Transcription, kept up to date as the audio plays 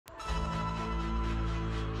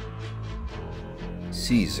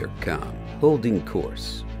Seas are calm, holding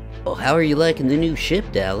course. Well, how are you liking the new ship,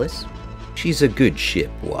 Dallas? She's a good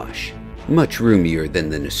ship, Wash. Much roomier than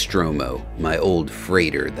the Nostromo, my old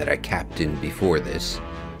freighter that I captained before this.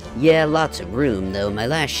 Yeah, lots of room, though my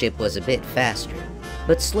last ship was a bit faster.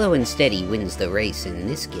 But slow and steady wins the race in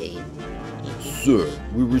this game. Sir,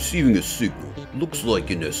 we're receiving a signal. Looks like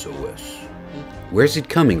an SOS. Where's it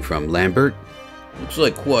coming from, Lambert? Looks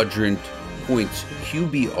like quadrant points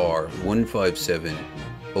QBR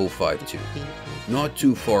 157052. Not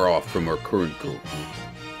too far off from our current course.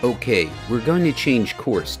 Okay, we're going to change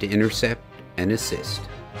course to intercept and assist.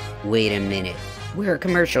 Wait a minute. We're a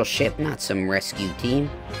commercial ship, not some rescue team.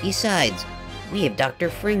 Besides, we have Dr.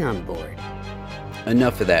 Fring on board.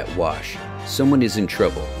 Enough of that, Wash. Someone is in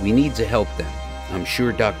trouble. We need to help them. I'm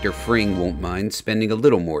sure Dr. Fring won't mind spending a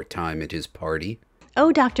little more time at his party.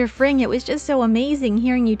 Oh, Dr. Fring, it was just so amazing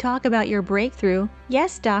hearing you talk about your breakthrough.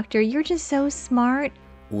 Yes, Doctor, you're just so smart.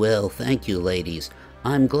 Well, thank you, ladies.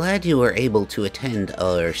 I'm glad you were able to attend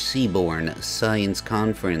our Seaborn Science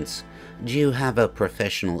Conference. Do you have a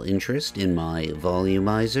professional interest in my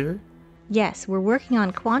volumizer? Yes, we're working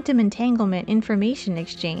on quantum entanglement information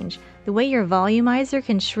exchange. The way your volumizer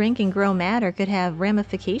can shrink and grow matter could have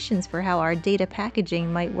ramifications for how our data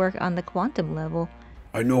packaging might work on the quantum level.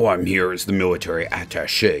 I know I'm here as the military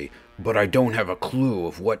attaché, but I don't have a clue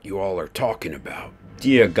of what you all are talking about.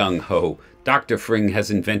 Dear Gung-Ho, Dr. Fring has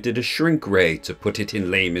invented a shrink ray, to put it in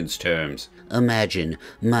layman's terms. Imagine,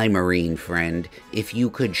 my Marine friend, if you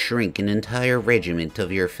could shrink an entire regiment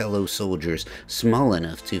of your fellow soldiers small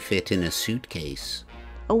enough to fit in a suitcase.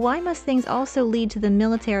 Oh, why must things also lead to the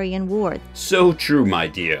military and war? So true, my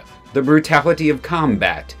dear. The brutality of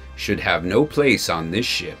combat should have no place on this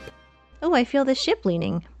ship. Oh, I feel the ship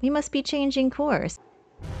leaning. We must be changing course.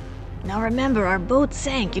 Now remember, our boat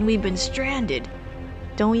sank and we've been stranded.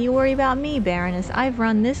 Don't you worry about me, Baroness. I've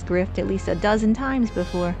run this grift at least a dozen times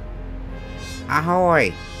before.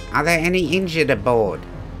 Ahoy! Are there any injured aboard?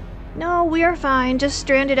 No, we are fine. Just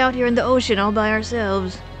stranded out here in the ocean all by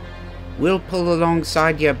ourselves. We'll pull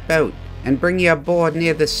alongside your boat and bring you aboard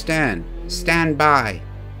near the stern. Stand by.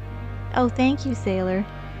 Oh, thank you, sailor.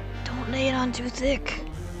 Don't lay it on too thick.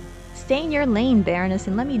 Stay in your lane, Baroness,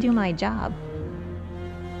 and let me do my job.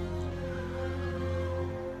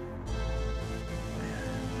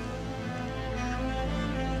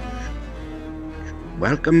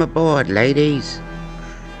 Welcome aboard, ladies.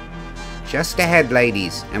 Just ahead,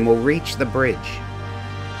 ladies, and we'll reach the bridge.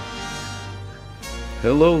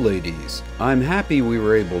 Hello, ladies. I'm happy we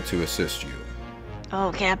were able to assist you.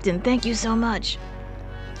 Oh, Captain, thank you so much.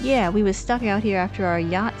 Yeah, we was stuck out here after our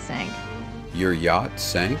yacht sank. Your yacht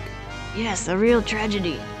sank? Yes, a real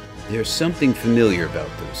tragedy. There's something familiar about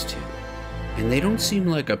those two, and they don't seem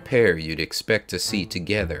like a pair you'd expect to see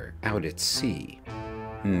together out at sea.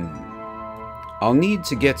 I'll need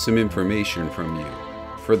to get some information from you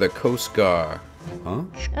for the Coast Guard. Huh?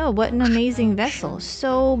 Oh, what an amazing vessel.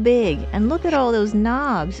 So big. And look at all those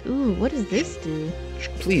knobs. Ooh, what does this do?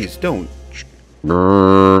 Please don't.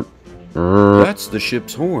 That's the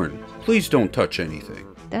ship's horn. Please don't touch anything.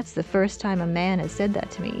 That's the first time a man has said that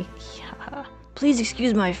to me. Yeah. Please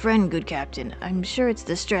excuse my friend, good Captain. I'm sure it's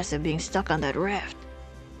the stress of being stuck on that raft.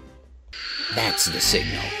 That's the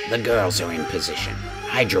signal. The girls are in position.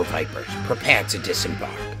 Hydro Vipers, prepare to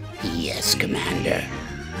disembark. Yes, Commander.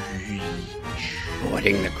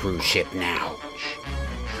 Boarding the cruise ship now.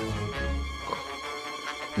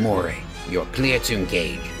 Morey, you're clear to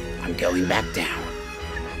engage. I'm going back down.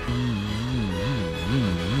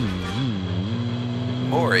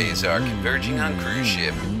 Morays are converging on cruise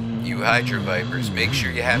ship. You Hydro Vipers, make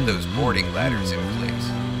sure you have those boarding ladders in place.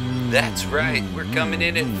 That's right, we're coming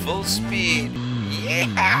in at full speed.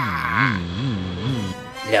 Yeah!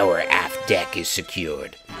 Lower aft deck is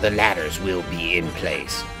secured. The ladders will be in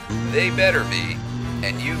place. They better be.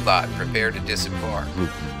 And you lot prepare to disembark.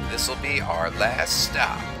 This'll be our last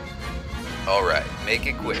stop. Alright, make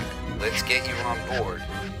it quick. Let's get you on board.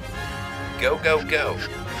 Go, go, go.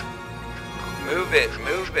 Move it,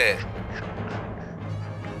 move it.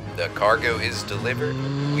 The cargo is delivered.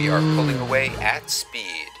 We are pulling away at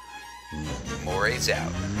speed. Morey's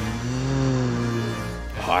out.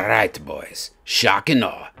 Alright, boys. Shock and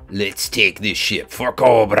awe. Let's take this ship for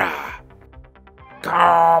Cobra.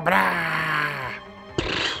 Cobra!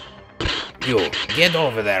 You, get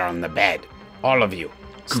over there on the bed. All of you.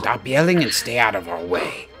 Stop yelling and stay out of our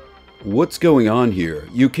way. What's going on here?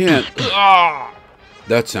 You can't...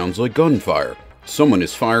 That sounds like gunfire. Someone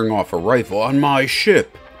is firing off a rifle on my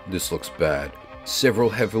ship. This looks bad. Several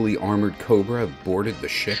heavily armored Cobra have boarded the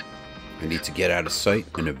ship. I need to get out of sight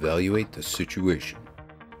and evaluate the situation.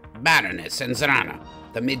 Baroness and Zarana,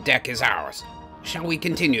 the middeck is ours. Shall we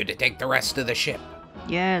continue to take the rest of the ship?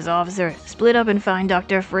 Yes, officer. Split up and find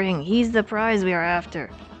Dr. Fring. He's the prize we are after.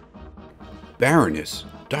 Baroness,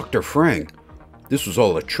 Dr. Frang, this was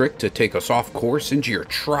all a trick to take us off course into your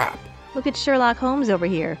trap. Look at Sherlock Holmes over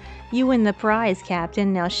here. You win the prize,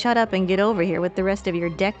 Captain. Now shut up and get over here with the rest of your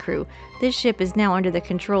deck crew. This ship is now under the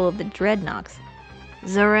control of the Dreadnoks.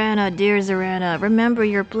 Zarana, dear Zarana, remember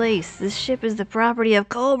your place. This ship is the property of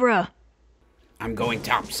Cobra. I'm going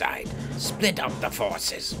topside. Split up the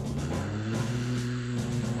forces.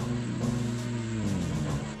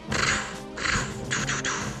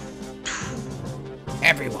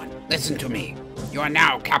 Everyone, listen to me. You are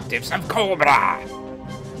now captives of Cobra.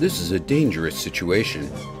 This is a dangerous situation.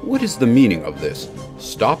 What is the meaning of this?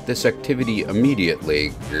 Stop this activity immediately.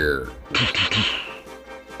 Grr.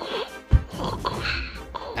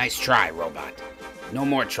 Nice try, robot. No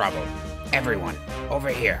more trouble. Everyone, over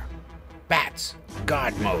here. Bats,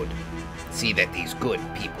 guard mode. See that these good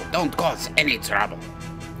people don't cause any trouble.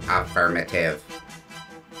 Affirmative.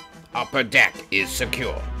 Upper deck is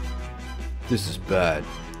secure. This is bad.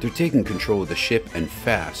 They're taking control of the ship and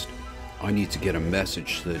fast. I need to get a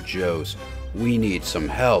message to the Joes. We need some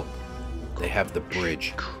help. They have the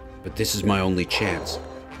bridge, but this is my only chance.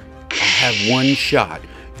 I have one shot.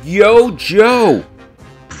 Yo, Joe!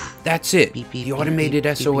 That's it. The automated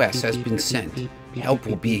SOS has been sent. Help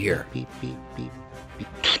will be here.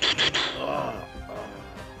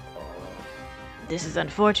 This is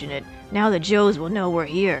unfortunate. Now the Joes will know we're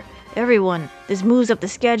here. Everyone, this moves up the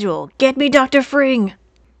schedule. Get me Dr. Fring!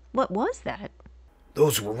 What was that?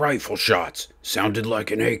 Those were rifle shots. Sounded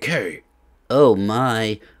like an AK. Oh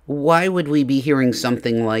my, why would we be hearing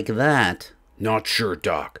something like that? Not sure,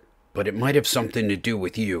 Doc, but it might have something to do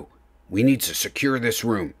with you. We need to secure this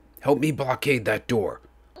room. Help me blockade that door.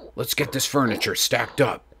 Let's get this furniture stacked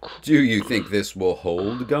up. Do you think this will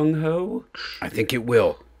hold, Gung-Ho? I think it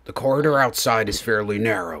will. The corridor outside is fairly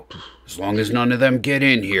narrow. As long as none of them get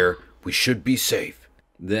in here, we should be safe.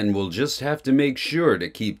 Then we'll just have to make sure to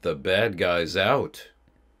keep the bad guys out.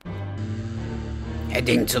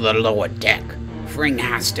 Heading to the lower deck. Fring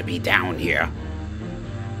has to be down here.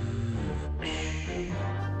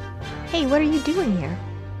 Hey, what are you doing here?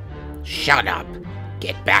 Shut up.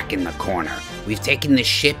 Get back in the corner. We've taken the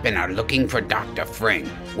ship and are looking for Dr. Fring.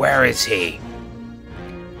 Where is he?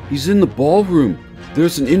 He's in the ballroom.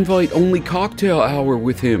 There's an invite-only cocktail hour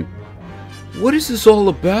with him. What is this all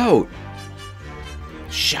about?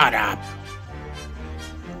 Shut up.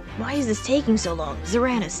 Why is this taking so long?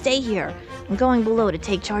 Zarana, stay here. I'm going below to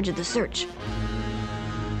take charge of the search.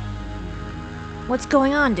 What's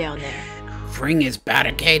going on down there? Fring is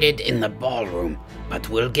barricaded in the ballroom, but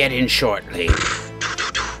we'll get in shortly.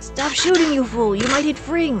 Stop shooting, you fool! You might hit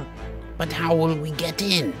Fring! But how will we get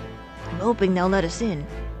in? I'm hoping they'll let us in.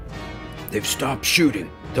 They've stopped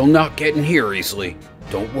shooting. They'll not get in here easily.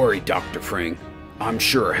 Don't worry, Dr. Fring. I'm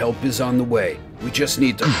sure help is on the way. We just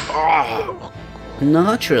need to...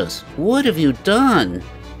 Natras, what have you done?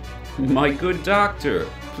 My good doctor,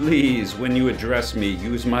 please, when you address me,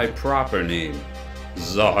 use my proper name.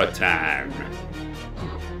 Zartan.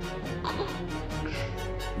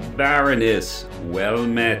 Baroness, well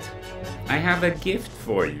met. I have a gift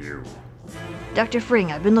for you. Dr.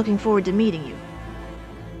 Fring, I've been looking forward to meeting you.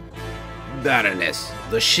 Baroness,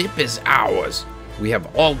 the ship is ours. We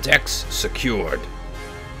have all decks secured.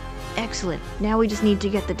 Excellent. Now we just need to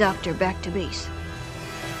get the doctor back to base.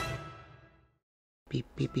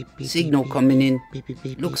 Signal coming in.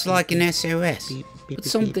 Looks like an SOS, but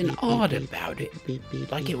something odd about it.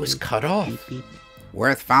 Like it was cut off.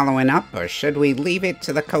 Worth following up, or should we leave it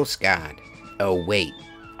to the Coast Guard? Oh wait,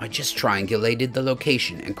 I just triangulated the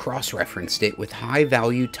location and cross-referenced it with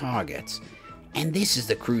high-value targets. And this is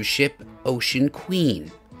the cruise ship Ocean Queen.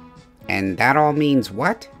 And that all means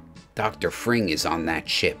what? Dr. Fring is on that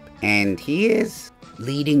ship, and he is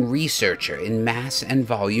leading researcher in mass and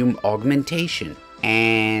volume augmentation.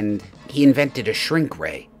 And he invented a shrink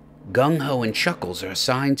ray. Gung-Ho and Chuckles are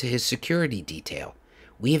assigned to his security detail.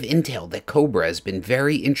 We have intel that Cobra has been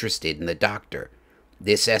very interested in the Doctor.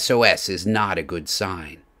 This SOS is not a good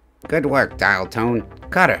sign. Good work, Dial Tone.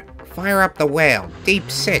 Cutter, fire up the whale.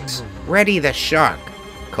 Deep 6. Ready the shark.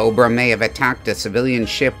 Cobra may have attacked a civilian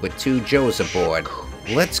ship with 2 Joes aboard.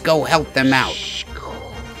 Let's go help them out.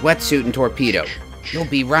 Wetsuit and torpedo. You'll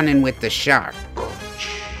be running with the shark.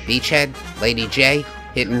 Beachhead, Lady J,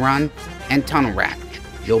 Hit and Run, and Tunnel Rat.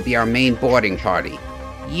 You'll be our main boarding party.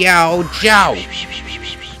 Yo, Joe!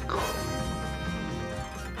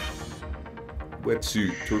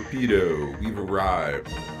 Wetsuit, torpedo, we've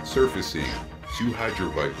arrived. Surfacing. 2 Hydro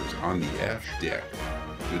Vipers on the aft deck.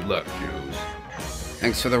 Good luck, Joes.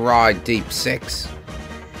 Thanks for the ride, Deep Six.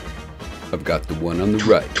 I've got the one on the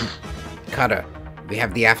right. Cutter, we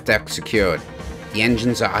have the aft deck secured. The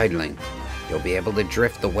engines are idling. You'll be able to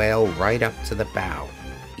drift the whale right up to the bow.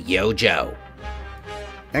 Yo, Joe.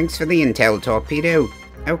 Thanks for the intel, Torpedo.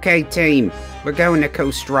 Okay, team, we're going to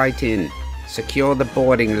coast right in. Secure the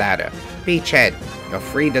boarding ladder. Beachhead, you're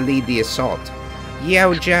free to lead the assault.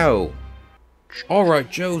 Yo, Joe. Alright,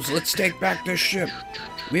 Joes, let's take back this ship.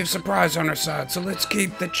 We have surprise on our side, so let's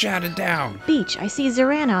keep the chatter down. Beach, I see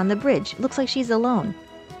Zorana on the bridge. Looks like she's alone.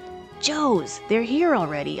 Joes, they're here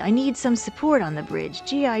already. I need some support on the bridge.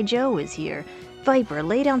 G.I. Joe is here. Viper,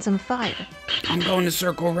 lay down some fire. I'm going to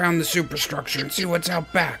circle around the superstructure and see what's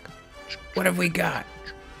out back. What have we got?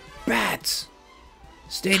 Bats!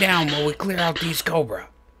 Stay down while we clear out these Cobra.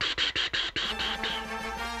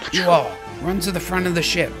 You all, run to the front of the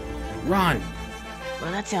ship. Run!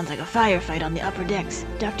 Well, that sounds like a firefight on the upper decks.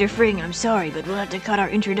 Dr. Fring, I'm sorry, but we'll have to cut our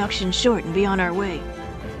introduction short and be on our way.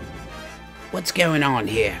 What's going on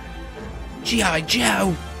here? G.I.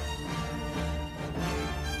 Joe!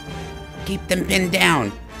 Keep them pinned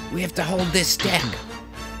down. We have to hold this deck.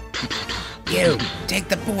 You, take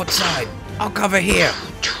the port side. I'll cover here.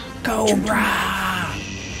 Cobra!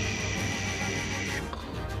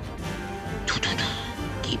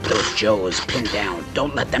 Keep those Joes pinned down.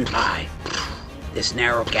 Don't let them by. This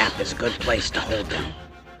narrow gap is a good place to hold them.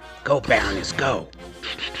 Go, Baroness, go.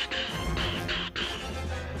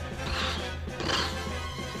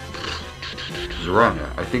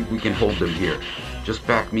 Zorana, I think we can hold them here. Just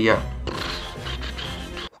back me up.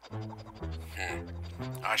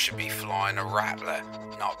 I should be flying a Rattler,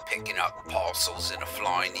 not picking up parcels in a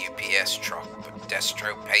flying UPS truck, but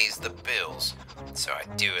Destro pays the bills, so I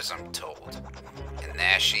do as I'm told. And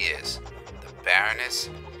there she is, the Baroness,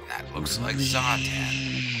 and that looks like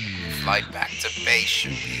Zartan. Flight back to base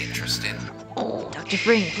should be interesting. Dr.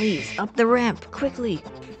 Fring, please, up the ramp, quickly.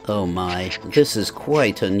 Oh my, this is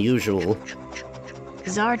quite unusual.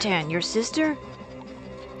 Zartan, your sister?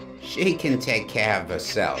 She can take care of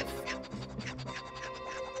herself.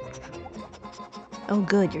 Oh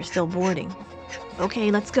good, you're still boarding.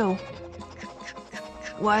 Okay, let's go.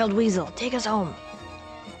 Wild Weasel, take us home.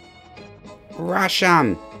 Rush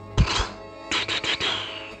 'em!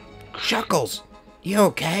 Chuckles, you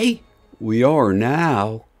okay? We are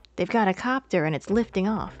now. They've got a copter and it's lifting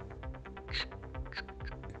off.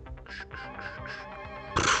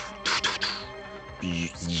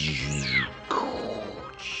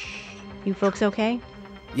 You folks okay?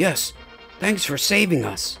 Yes, thanks for saving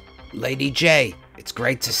us. Lady J, it's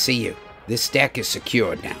great to see you. This deck is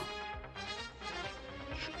secured now.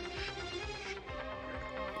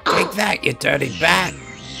 Take that, you dirty bat.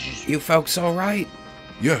 You folks all right?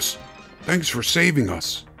 Yes, thanks for saving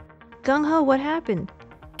us. Gung Ho, what happened?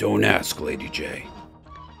 Don't ask, Lady J.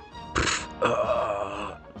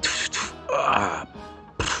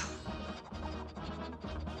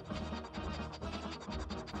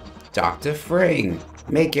 Dr. Fring,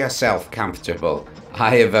 make yourself comfortable.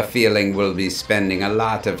 I have a feeling we'll be spending a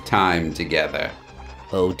lot of time together.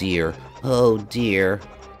 Oh dear, oh dear.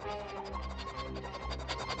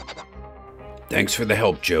 Thanks for the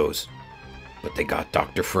help, Joes. But they got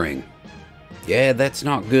Dr. Fring. Yeah, that's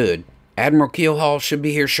not good. Admiral Keelhaul should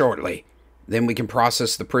be here shortly. Then we can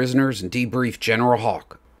process the prisoners and debrief General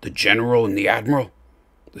Hawk. The General and the Admiral?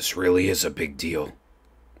 This really is a big deal.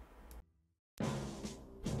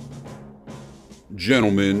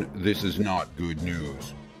 Gentlemen, this is not good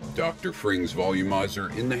news. Dr. Fring's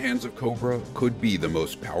volumizer in the hands of Cobra could be the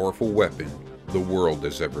most powerful weapon the world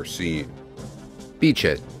has ever seen.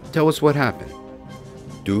 Beachhead, tell us what happened.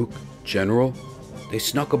 Duke, General, they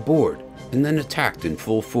snuck aboard and then attacked in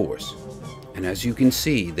full force. And as you can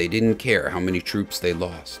see, they didn't care how many troops they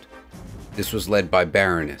lost. This was led by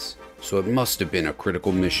Baroness, so it must have been a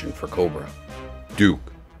critical mission for Cobra.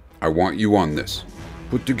 Duke, I want you on this.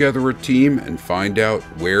 Put together a team and find out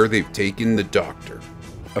where they've taken the doctor.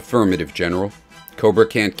 Affirmative, General. Cobra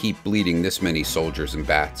can't keep bleeding this many soldiers and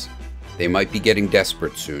bats. They might be getting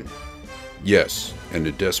desperate soon. Yes, and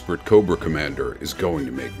a desperate Cobra commander is going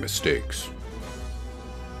to make mistakes.